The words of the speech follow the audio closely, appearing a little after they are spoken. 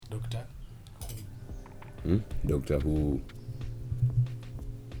Doctor Who.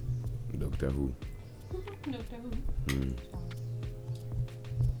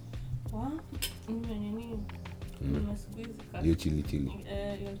 Yo chili.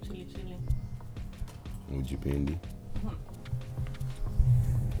 Ujipendi.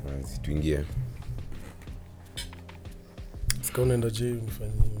 Right, tuingie. Sika unaenda je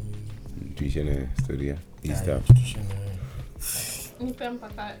unifanyie tuishane historia. Easter. Nipe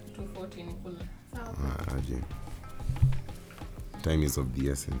mpaka 2:40 nikule. Sawa. Aje. Time is of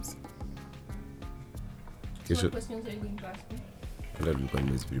the essence. What questions are you going to ask me? Ndio nilikuwa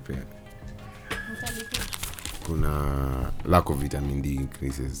nimeprepare. Kuna lack of vitamin D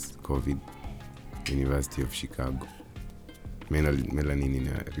increases COVID. University of Chicago. Melanin in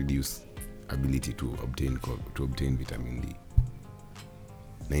reduce ability to obtain vitamin D.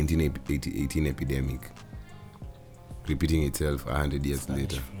 1918 epidemic repeating itself 100 years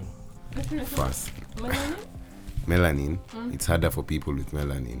later. Fast. Melanin. It's harder for people with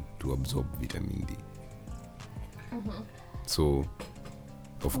melanin to absorb vitamin D. So,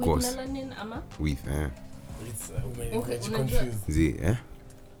 of with course, melanin ama? with it's Okay, confused. the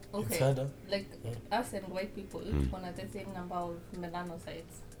Okay. It's harder. Like us and white people want the same number of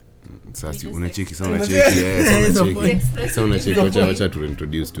melanocytes. sasa just unacheki explain. sana cheki sana cheki Express sana it cheki in your wacha tu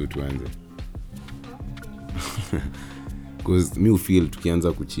introduce tu tuanze because me feel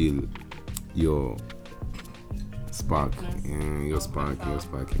tukianza kuchill your spark your spark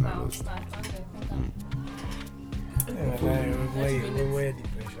ina lost Why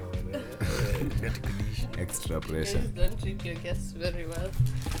depression? extra pressure. Guys, don't treat your guests very well.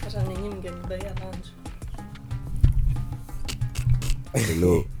 Hata ninyi mngembaia lunch.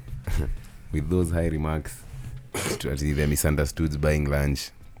 Hello. With those high remarks to the misunderstoods buying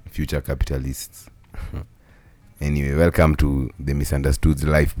lunch, future capitalists. Anyway, welcome to the Misunderstoods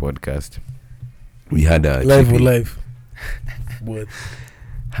Live podcast. We had a live. What?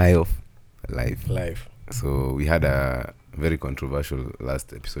 High of life. Live. So we had a very controversial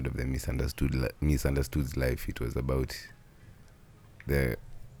last episode of the Misunderstoods Live. It was about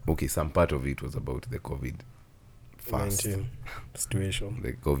some part of it was about the COVID fast situation,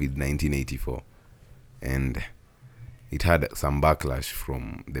 the COVID-19 84, and it had some backlash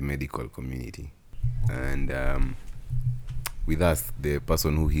from the medical community. And with us, the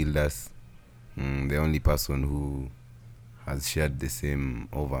person who healed us, the only person who has shared the same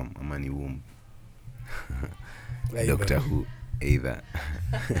ovum, amani womb, Doctor Who, either.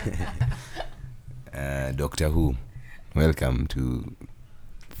 Doctor Who, welcome to,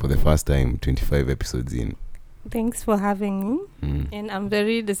 for the first time, 25 episodes in. Thanks for having me. And I'm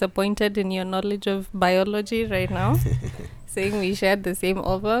very disappointed in your knowledge of biology right now. Saying we shared the same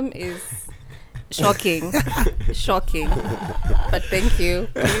ovum is shocking. Shocking. But thank you.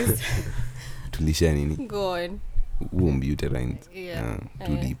 Please Tulisha nini? go on. Womb uterine. Yeah.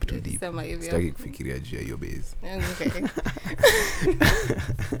 Too deep. Sema hivyo. Sitaki kufikiria juu ya hiyo base. Okay.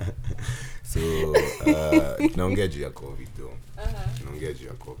 So, tunaongea juu ya COVID though. Tunaongea juu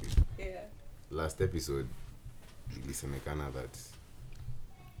ya COVID. Yeah. Last episode ilisemekana that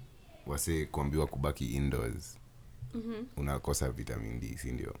wase kuambiwa kubaki indoors. Unakosa vitamin D,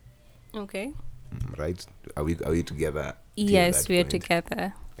 si ndio? Okay. Right? Are we together? Yes, we are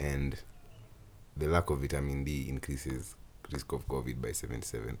together. And the lack of vitamin D increases risk of COVID by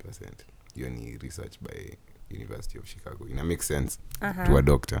 77%. You only research by University of Chicago. It makes sense to a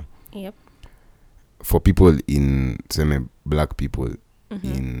doctor. Yep. For people in, say, black people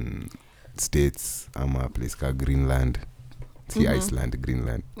in states, a place called Greenland, see Iceland,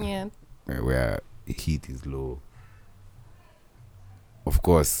 Greenland, Yeah. where heat is low. Of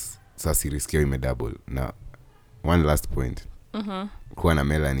course, sasa risk yao imedouble. Now, one last point. Kuwa na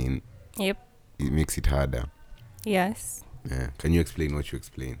melanin, Yep. it makes it harder. Yes. Yeah. Can you explain what you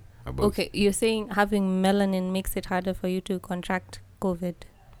explain about? Okay, you're saying having melanin makes it harder for you to contract COVID,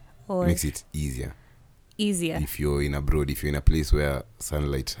 or Makes it easier. easier? If you're in abroad, if you're in a place where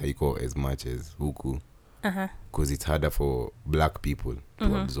sunlight haiko as much as huku, because it's harder for black people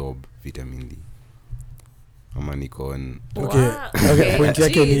to absorb vitamin D. Ama niko on. Okay. Point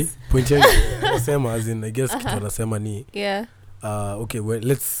yake nasema as in I guess kitu anasema ni Yeah. Okay, well,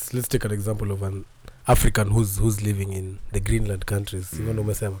 let's take an example of an African who's living in the Greenland countries. Sivyo ndo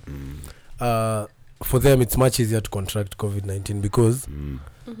umesema. For them it's much easier to contract COVID-19 because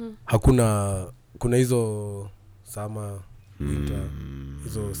kuna hizo summer, winter,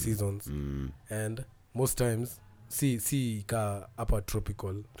 hizo seasons, and most times see ka upper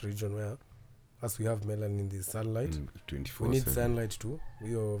tropical region where as we have melanin in the sunlight, 24/7. we need sunlight to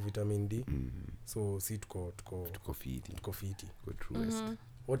hiyo vitamin D. So si tuko fiti. Tuko fiti. Go through west.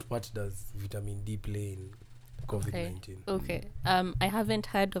 what part does vitamin D play in COVID-19? Okay. I haven't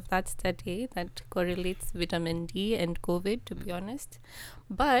heard of that study that correlates vitamin D and COVID, to be honest.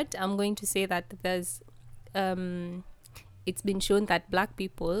 But I'm going to say that there's, it's been shown that Black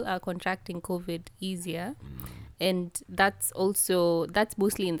people are contracting COVID easier. And that's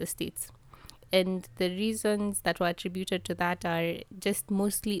mostly in the States. And the reasons that were attributed to that are just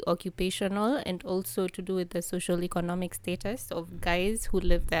mostly occupational and also to do with the social economic status of guys who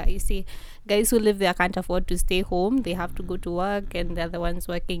live there. You see, guys who live there can't afford to stay home. They have to go to work, and they're the ones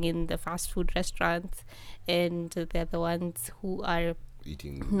working in the fast food restaurants, and they're the ones who are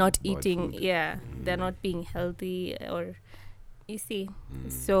not eating. Food. Yeah, they're not being healthy, or you see.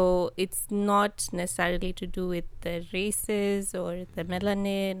 So it's not necessarily to do with the races or the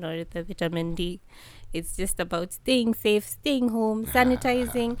melanin or the vitamin D. It's just about staying safe, staying home,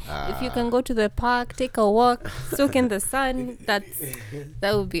 sanitizing. If you can go to the park, take a walk, soak in the sun, that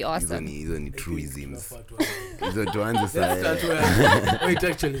would be awesome. Hizo ni truisms. Tunafaa Hizo tuanze Let's start sasa. where it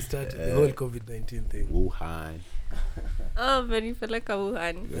actually started, the whole COVID-19 thing. Wuhan. Oh, menipeleka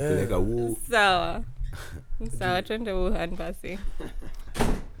Wuhan. Peleka Sawa. Sawa, twende Wuhan basi.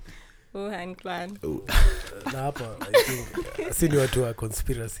 Wuhan clan. Na hapa I think si ni watu wa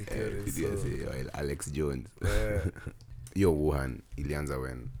conspiracy theories. Alex Jones. Yo, Wuhan ilianza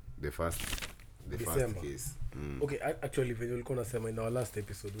when the first December. case. Okay, actually when ulikuwa unasema in our last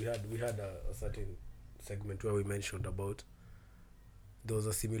episode we had a certain segment where we mentioned about there was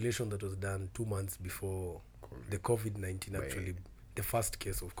a simulation that was done 2 months before the COVID-19 actually, the first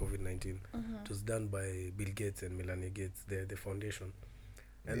case of COVID-19. It was done by Bill Gates and Melania Gates, the foundation.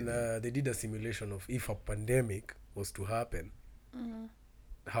 And they did a simulation of if a pandemic was to happen,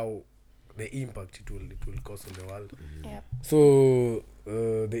 how the impact it will cause on the world. Yep. So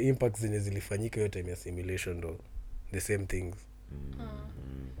the impacts zenye zilifanyika hiyo time ya simulation ndo the same things.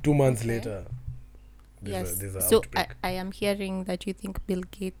 2 months later there's a so outbreak. I am hearing that you think Bill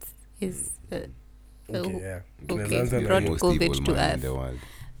Gates is Okay, yeah. Okay, Tunaanza na brought hiyo. Most COVID evil to man in Earth. the world.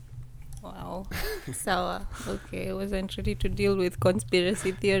 Wow. Sawa. Okay, I wasn't ready to deal with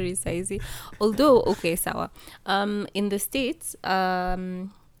conspiracy theories, I see. Although, okay, sawa. In the States,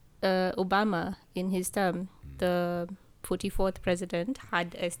 Obama, in his term, the 44th president,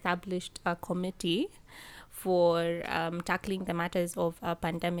 had established a committee for tackling the matters of a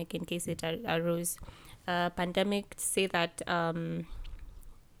pandemic in case it arose. Pandemic, say that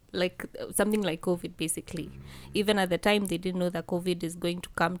like something like COVID, basically. Even at the time, they didn't know that COVID is going to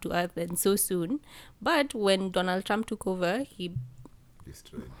come to Earth and so soon. But when Donald Trump took over, he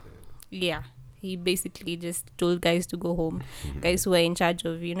basically just told guys to go home. Guys who were in charge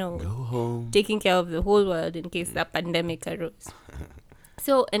of, Go home. taking care of the whole world in case the pandemic arose.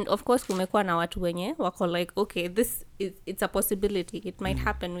 So, and of course, kumekuwa na watu wenye wako like, okay, it's a possibility. It might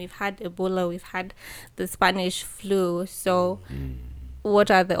happen. We've had Ebola, we've had the Spanish flu. So,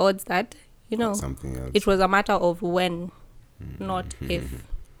 what are the odds that, Something else. it was a matter of when, not if.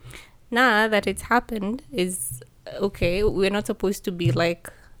 Now that it's happened is, okay, we're not supposed to be like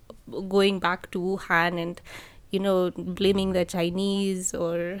going back to Wuhan and, blaming the Chinese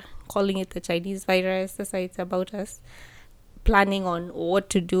or calling it the Chinese virus. That's why it's about us planning on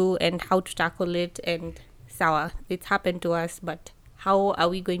what to do and how to tackle it. And sawa, it's happened to us, but how are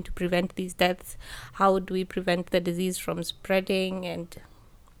we going to prevent these deaths? How do we prevent the disease from spreading? And,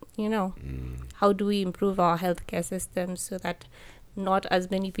 how do we improve our healthcare systems so that not as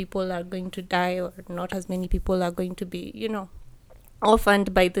many people are going to die or not as many people are going to be,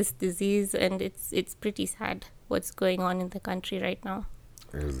 orphaned by this disease? And it's pretty sad what's going on in the country right now.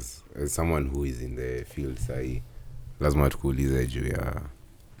 As someone who is in the field, sahi, lazima tukuulize juu ya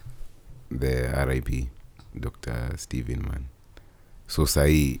the RIP Dr. Steven, man. So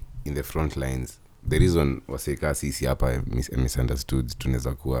sahi in the front lines, the reason waseka sisi hapa misunderstood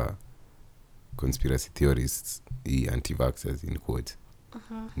tunaweza kuwa conspiracy theorists, anti-vaxxers in quotes,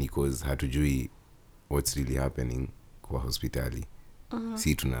 ni cause hatujui what's really happening kwa hospitali.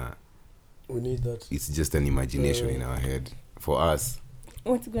 Si We need that. it's just an imagination in our head. For us,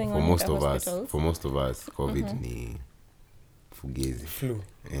 What's going for on most in the of hospitals? us, for most of us, COVID ni fugezi. Flu.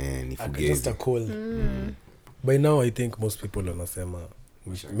 Ni Just a fugezi. cold. By now I think most people wanasema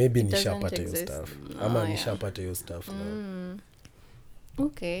maybe It doesn't nishapata hiyo exist. stuff Oh, ama yeah. nishapata hiyo stuff now.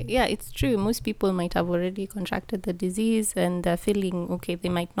 Okay, yeah, it's true. Most people might have already contracted the disease and they're feeling okay. They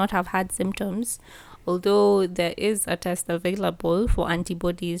might not have had symptoms, although there is a test available for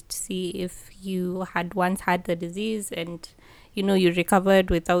antibodies to see if you had once had the disease and, you recovered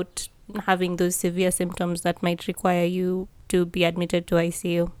without having those severe symptoms that might require you to be admitted to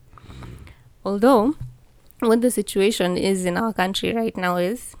ICU. Although, what the situation is in our country right now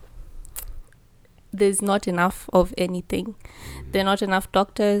is there's not enough of anything. There are not enough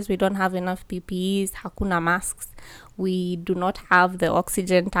doctors. We don't have enough PPEs. Hakuna masks. We do not have the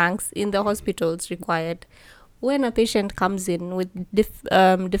oxygen tanks in the hospitals required. When a patient comes in with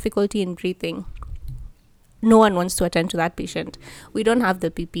difficulty in breathing, no one wants to attend to that patient. We don't have the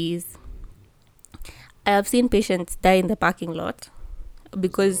PPEs. I have seen patients die in the parking lot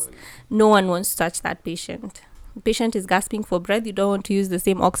because no one wants to touch that patient. The patient is gasping for breath. You don't want to use the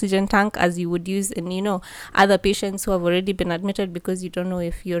same oxygen tank as you would use in, other patients who have already been admitted, because you don't know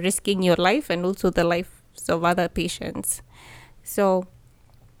if you're risking your life and also the lives of other patients. So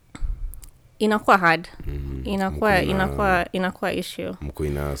inakuwa hard. Inakuwa issue. Mko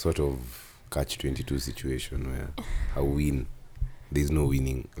in a sort of catch-22 situation where a win, there's no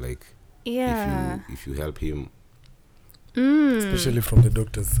winning. Like, if you help him, especially from the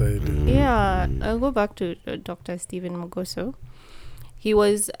doctor's side. I'll go back to Dr. Stephen Mogoso. He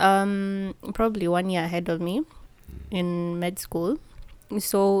was probably 1 year ahead of me in med school.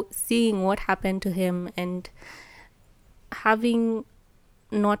 So seeing what happened to him and having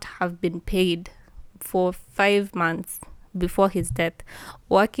not have been paid for 5 months before his death,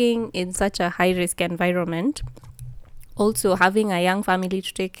 working in such a high-risk environment, also having a young family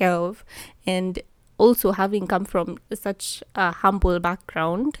to take care of, and also having come from such a humble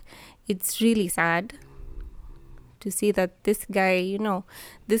background, it's really sad to see that this guy,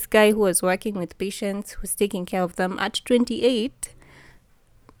 this guy who was working with patients, who's taking care of them at 28,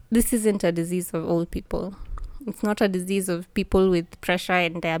 this isn't a disease of old people. It's not a disease of people with pressure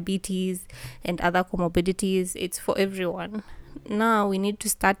and diabetes and other comorbidities. It's for everyone. Now we need to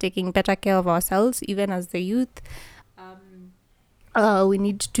start taking better care of ourselves, even as the youth. We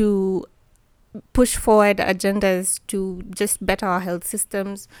need to push forward agendas to just better our health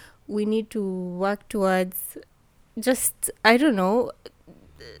systems. We need to work towards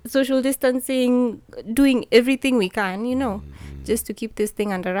social distancing, doing everything we can, just to keep this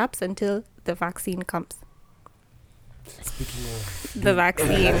thing under wraps until the vaccine comes. Speaking of the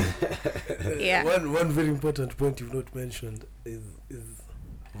vaccine. One very important point you've not mentioned is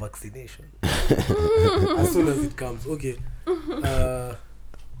vaccination. As soon as it comes. Okay.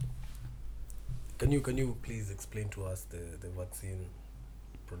 Can you please explain to us the vaccine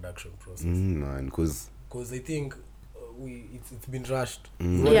production process? Because I think it's been rushed.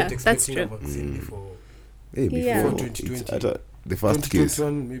 We weren't expecting a vaccine before 2020. The first case.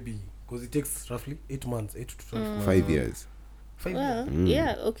 2021 maybe, because it takes roughly 8 months, 8 to 12 months. 5 years. 5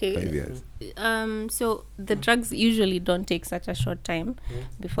 years. Okay. 5 years. So the drugs usually don't take such a short time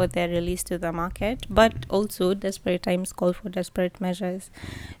before they're released to the market, but also desperate times call for desperate measures.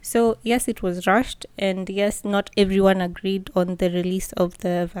 So yes, it was rushed, and yes, not everyone agreed on the release of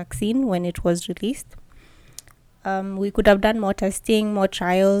the vaccine when it was released. We could have done more testing, more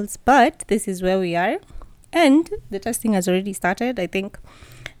trials, but this is where we are, and the testing has already started. I think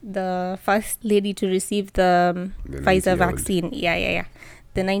the first lady to receive the Pfizer vaccine,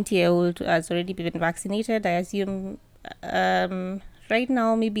 the 90-year-old has already been vaccinated. I assume right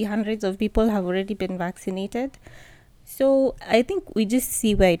now maybe hundreds of people have already been vaccinated. So I think we just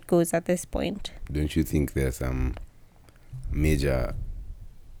see where it goes at this point. Don't you think there's some major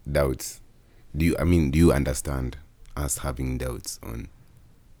doubts? Do you understand us having doubts on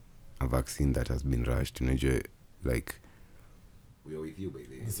a vaccine that has been rushed? Like, we are with you by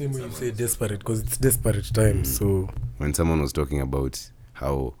the same way you say desperate, because it's desperate times. So when someone was talking about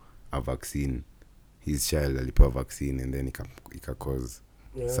how a vaccine, his child alipewa vaccine and then it can cause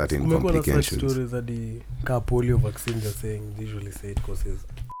certain complications. Stories that the polio vaccine, they're saying, they usually say it causes.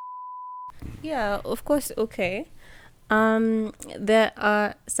 Yeah, of course. Okay. There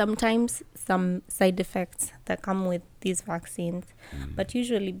are sometimes some side effects that come with these vaccines, but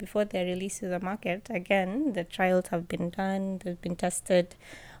usually before they're released to the market, again, the trials have been done, they've been tested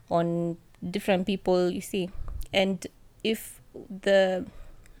on different people, you see. And if the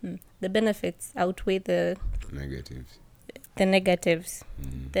benefits outweigh the negatives,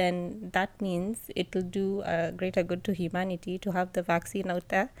 then that means it'll do a greater good to humanity to have the vaccine out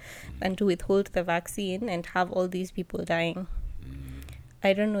there than to withhold the vaccine and have all these people dying.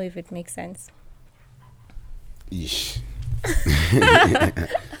 I don't know if it makes sense. Ish.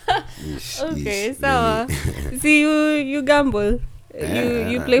 Okay, so see, you gamble,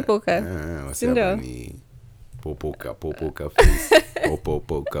 you play poker. Poker face.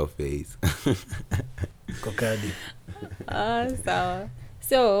 Poker face. Kokadi.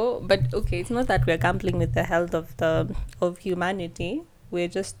 So, but okay, it's not that we're gambling with the health of humanity. we're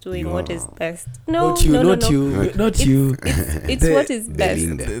just doing You what are. is best. No, Not you, no, not no, no. you, not you. It's The- what is best.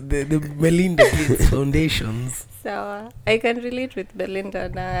 Belinda. The Melinda Gates Foundations. So I can relate with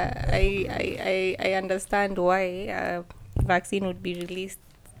Belinda. I understand why vaccine would be released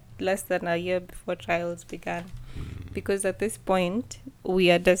less than a year before trials began, because at this point we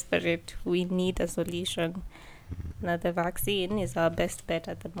are desperate. We need a solution. Now the vaccine is our best bet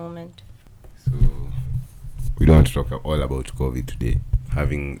at the moment. So we don't want to talk all about COVID today.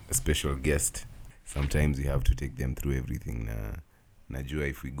 Having a special guest, sometimes we have to take them through everything. Najua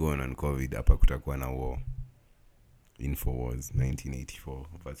if we go on COVID, hapa kutakuwa na war. Infowars 1984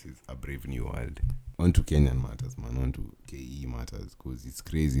 versus A Brave New World. On to Kenyan matters, man. On to KE matters, because it's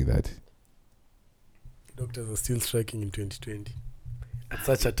crazy that Doctors are still striking in 2020. At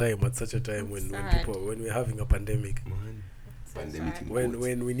such a time when Sad. we're having a pandemic, pandemic in when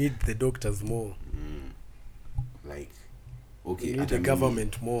quotes. we need the doctors more, Like, we okay, need the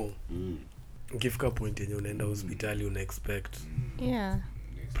government more. Mm. Ukifika point yenye unaenda hospitali una expect Yeah,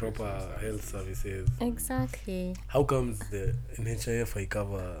 proper health services. exactly. How comes the NHIF I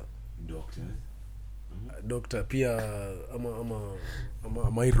cover Doctors. doctor pia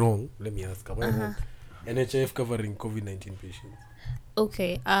am I wrong? Let me ask, am I wrong? NHIF covering COVID-19 patients.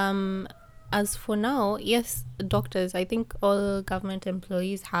 Okay. As for now, yes, doctors. I think all government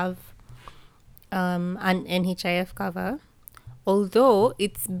employees have an NHIF cover. Although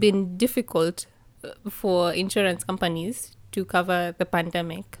it's been difficult for insurance companies to cover the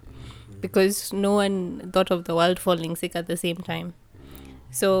pandemic because no one thought of the world falling sick at the same time.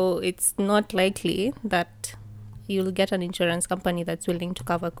 So it's not likely that you'll get an insurance company that's willing to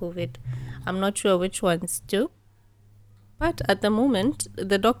cover COVID. I'm not sure which ones do. But at the moment,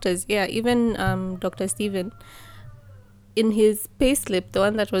 the doctors, even Dr. Stephen, in his payslip, the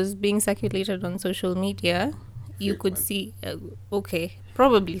one that was being circulated on social media, you could see,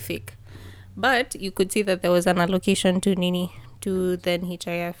 probably fake. But you could see that there was an allocation to the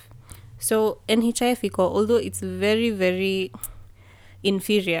NHIF. So NHIF, although it's very, very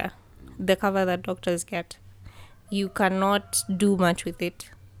inferior, the cover that doctors get, you cannot do much with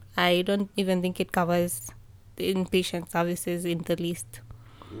it. I don't even think it covers the inpatient services in the least.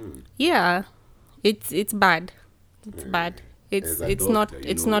 Yeah, it's bad. It's bad. As a It's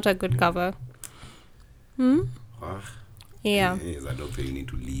doctor, not a good cover. Yeah. As a doctor, you need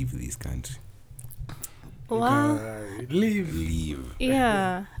to leave this country. Wow. Leave.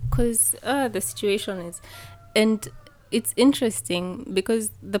 Yeah, because the situation is, and it's interesting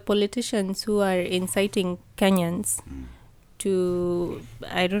because the politicians who are inciting Kenyans to,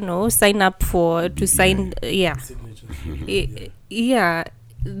 I don't know, sign up to sign, yeah,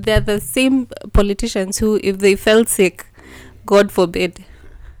 they're the same politicians who, if they felt sick, God forbid,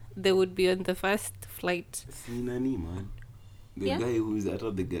 they would be on the first flight. Sinani, man. The Yeah. guy who's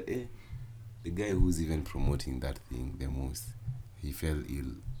the guy who's even promoting that thing the most, he fell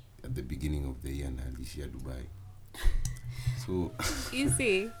ill at the beginning of the year in Alicia, Dubai. So You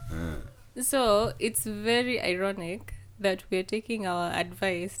see, so it's very ironic that we're taking our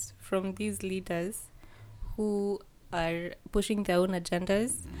advice from these leaders who are pushing their own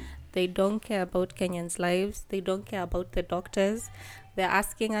agendas. They don't care about Kenyans' lives. They don't care about the doctors. They're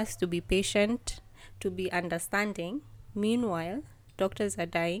asking us to be patient, to be understanding. Meanwhile, doctors are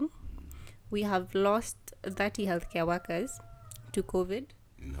dying. We have lost 30 healthcare workers to COVID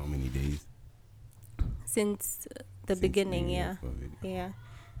in how many days? since the Since beginning, beginning yeah. of COVID. Yeah.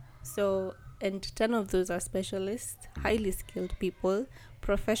 So, and 10 of those are specialists, highly skilled people,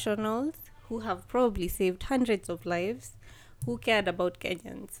 professionals who have probably saved hundreds of lives, who cared about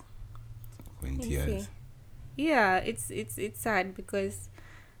Kenyans. 20 You years. see. Yeah, it's sad because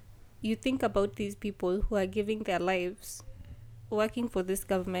you think about these people who are giving their lives working for this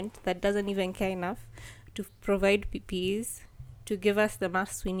government that doesn't even care enough to provide PPEs, to give us the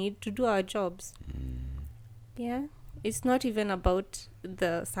masks we need to do our jobs. Yeah, it's not even about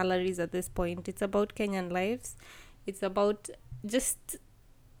the salaries at this point. It's about Kenyan lives. It's about just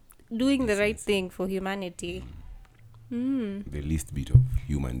doing the right thing for humanity. The least bit of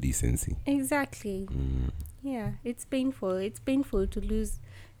human decency. Exactly. Yeah, it's painful. It's painful to lose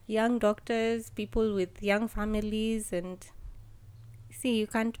young doctors, people with young families, and see, you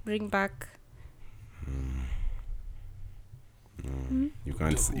can't bring back.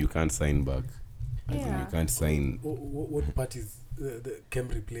 You can't sign back. As in, Yeah. you can't sign. What part is the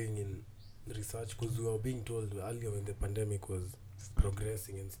Cambry playing in research? Because we were being told earlier when the pandemic was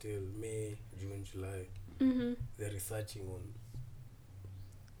progressing and still May, June, July, they're researching on.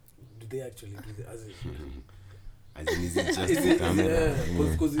 Do they actually do the as in, As in, is it just Is the it,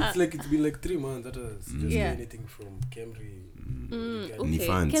 camera? because it's like it's been like 3 months that has just Yeah. anything from Camry. Ni Okay.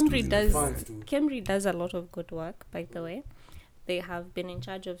 fans Camry too, does. Fans too. Camry does a lot of good work, by the way. They have been in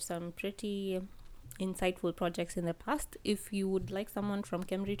charge of some pretty insightful projects in the past. If you would like someone from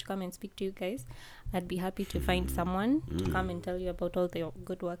Camry to come and speak to you guys, I'd be happy to find someone to come and tell you about all the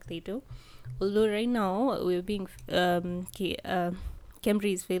good work they do. Although right now we're being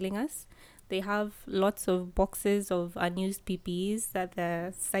Camry is failing us. They have lots of boxes of unused PPEs at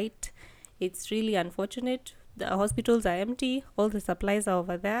the site. It's really unfortunate. The hospitals are empty. All the supplies are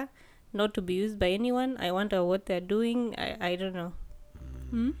over there, not to be used by anyone. I wonder what they're doing. I don't know.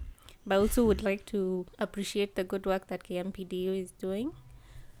 But I also would like to appreciate the good work that KMPDU is doing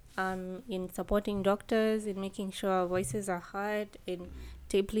in supporting doctors, in making sure our voices are heard, in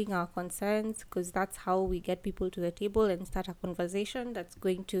tabling our concerns, because that's how we get people to the table and start a conversation that's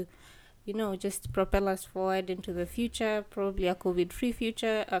going to, just propel us forward into the future, probably a COVID-free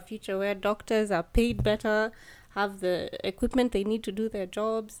future, a future where doctors are paid better, have the equipment they need to do their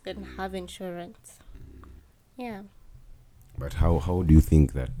jobs, and have insurance. Yeah. But how do you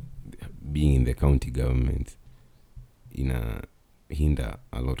think that being in the county government hinder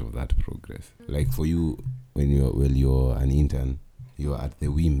a lot of that progress? Like for you, when you're an intern, you're at the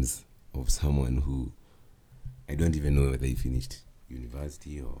whims of someone who, I don't even know whether he finished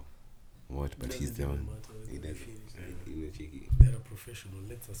university or what, but he's the one. They're a professional.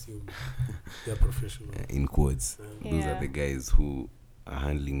 Let's assume they're professional. In quotes, those Yeah. are the guys who are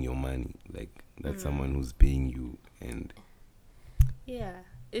handling your money. Like that's someone who's paying you, and Yeah,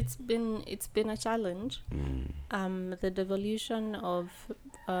 it's been a challenge. The devolution of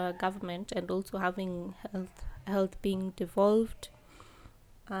government and also having health being devolved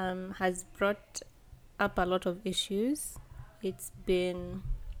has brought up a lot of issues. It's been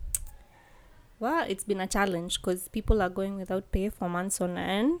a challenge because people are going without pay for months on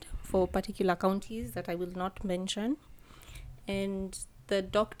end for particular counties that I will not mention. And the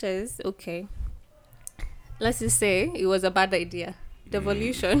doctors, okay, let's just say it was a bad idea.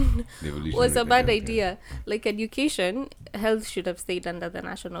 Devolution was a bad idea. Like education, health should have stayed under the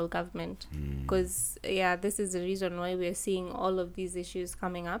national government. Because, this is the reason why we're seeing all of these issues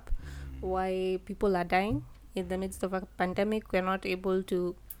coming up. Why people are dying in the midst of a pandemic. We're not able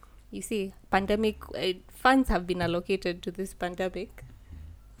to, pandemic funds have been allocated to this pandemic.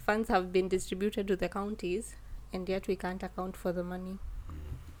 Funds have been distributed to the counties, and yet we can't account for the money.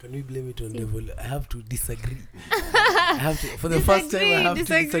 Can we blame it on devolution? I have to disagree. For the first time, I have to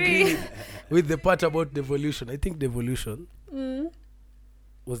disagree with the part about devolution. I think devolution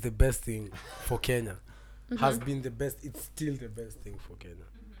was the best thing for Kenya. Has been the best. It's still the best thing for Kenya.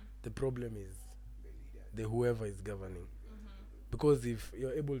 The problem is whoever is governing. Because if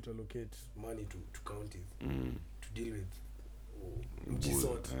you're able to allocate money to counties to deal with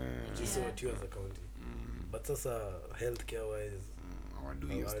GSOT, you as a county. But sasa healthcare wise, do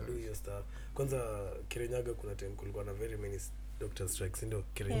your stuff. Kwanza Kirinyaga kuna time kulikuwa na very many doctor strikes, ndio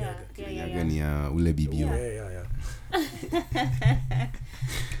Kirinyaga. Kirinyaga ni ya ule bibi. Yeah.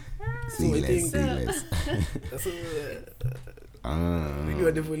 So I think that's really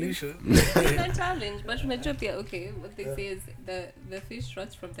a devolution. It's a challenge, but unajua pia, okay, what they say is the fish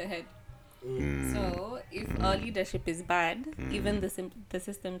rots from the head. So if our leadership is bad, even the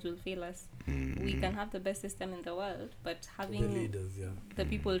systems will fail us. We can have the best system in the world, but having the leaders, the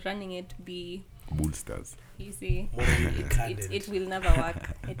people running it be bullsters, you see, it will never work.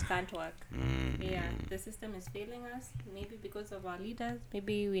 It can't work. The system is failing us, maybe because of our leaders.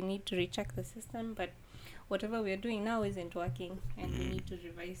 Maybe we need to recheck the system, but whatever we're doing now isn't working, and we need to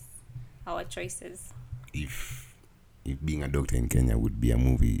revise our choices. If being a doctor in Kenya would be a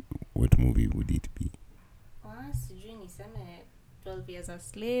movie, what movie would it be? Sijui niseme 12 Years a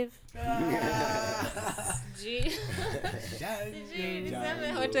Slave. Sijui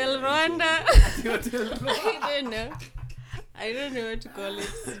niseme Hotel Rwanda. I don't know what to call it.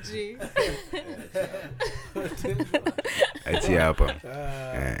 Sijui. Achia hapa.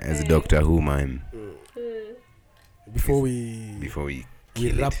 As Doctor Who, man. Before we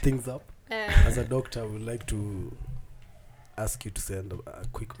wrap things up, as a doctor, I would like to ask you to send a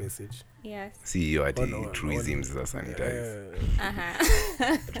quick message. Yes. CEO at truisms za sanitize.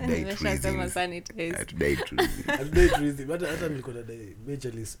 Nimeshasema sanitize. Today truism. Hata nilikuwa na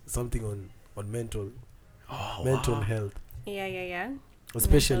majorly something on mental health. Yeah.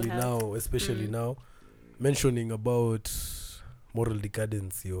 Especially now mentioning about moral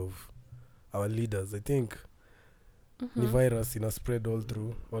decadency of our leaders. I think the virus spread all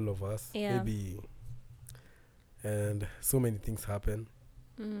through all of us. Maybe, and so many things happen,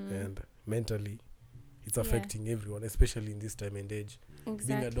 and mentally it's affecting everyone, especially in this time and age.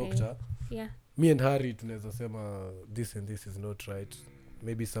 Exactly. Being a doctor, Yeah. me and Harry tunaweza sema this and this is not right.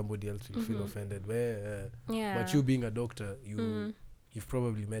 Maybe somebody else will feel offended. Yeah. But you being a doctor, you've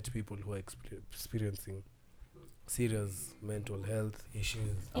probably met people who are experiencing serious mental health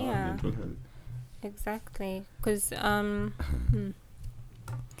issues. Yeah. Mental health. Exactly. Because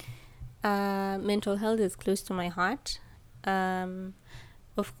mental health is close to my heart.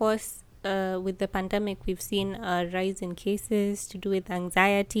 Of course, with the pandemic, we've seen a rise in cases to do with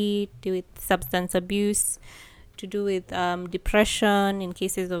anxiety, to do with substance abuse, to do with depression, in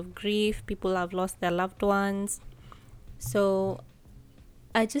cases of grief. People have lost their loved ones. So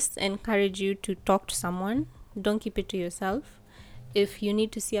I just encourage you to talk to someone. Don't keep it to yourself. If you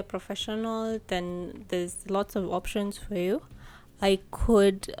need to see a professional, then there's lots of options for you. I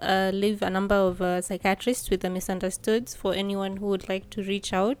could leave a number of psychiatrists with the misunderstoods for anyone who would like to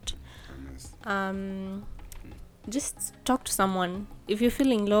reach out. Just talk to someone. If you're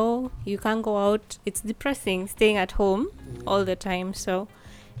feeling low, you can't go out. It's depressing staying at home all the time. So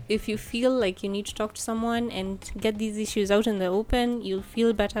if you feel like you need to talk to someone and get these issues out in the open, you'll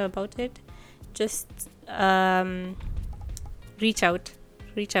feel better about it. Just reach out.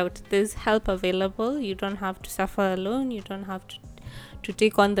 There's help available. You don't have to suffer alone. You don't have to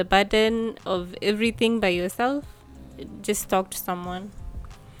take on the burden of everything by yourself. Just talk to someone.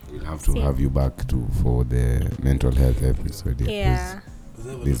 We'll have to have you back for the mental health episode. Yeah.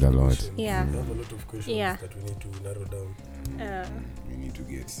 There's a lot. Yeah. We have a lot of questions that we need to narrow down. We need to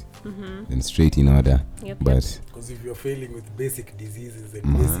get them straight in order. Yep. But because if you're failing with basic diseases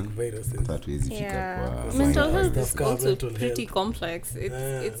and basic viruses, that way mental health is Stuff also mental pretty health. complex.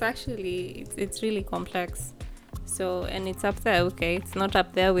 It's actually it's really complex. So, and it's up there. Okay, it's not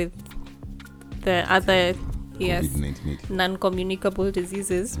up there with the other COVID-19. non-communicable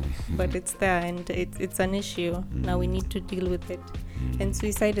diseases, but it's there, and it's an issue. Now we need to deal with it. And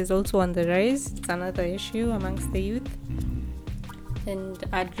suicide is also on the rise. It's another issue amongst the youth, and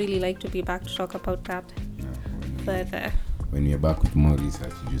I'd really like to be back to talk about that further. When we're back with more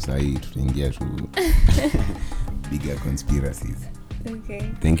research, you say to bigger conspiracies.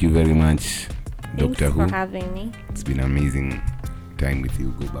 Okay. Thank you very much, Thanks Dr. for Who. having me. It's been amazing time with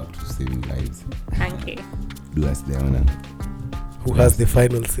you. Go back to saving lives. Thank you. Do us the honor. Who has the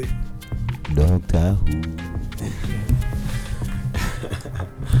final say? Doctor Who.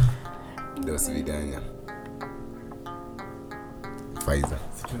 Dos Vidania. Pfizer.